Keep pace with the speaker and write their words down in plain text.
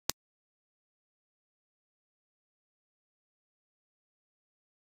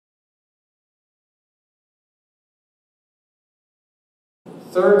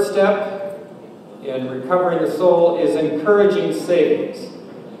Third step in recovering the soul is encouraging savings.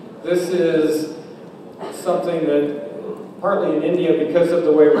 This is something that, partly in India, because of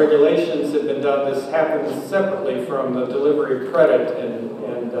the way regulations have been done, this happens separately from the delivery of credit.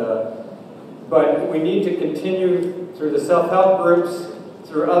 But we need to continue through the self-help groups,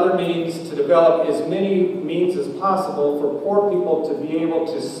 through other means, to develop as many means as possible for poor people to be able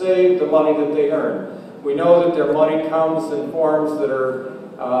to save the money that they earn. We know that their money comes in forms that are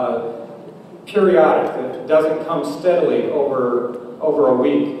periodic, that it doesn't come steadily over a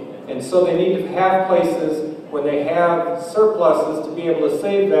week. And so they need to have places when they have surpluses to be able to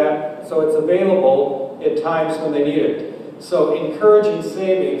save that so it's available at times when they need it. So encouraging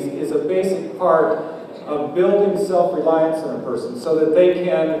savings is a basic part of building self-reliance in a person so that they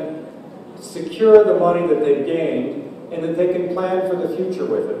can secure the money that they've gained and that they can plan for the future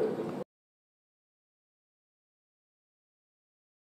with it.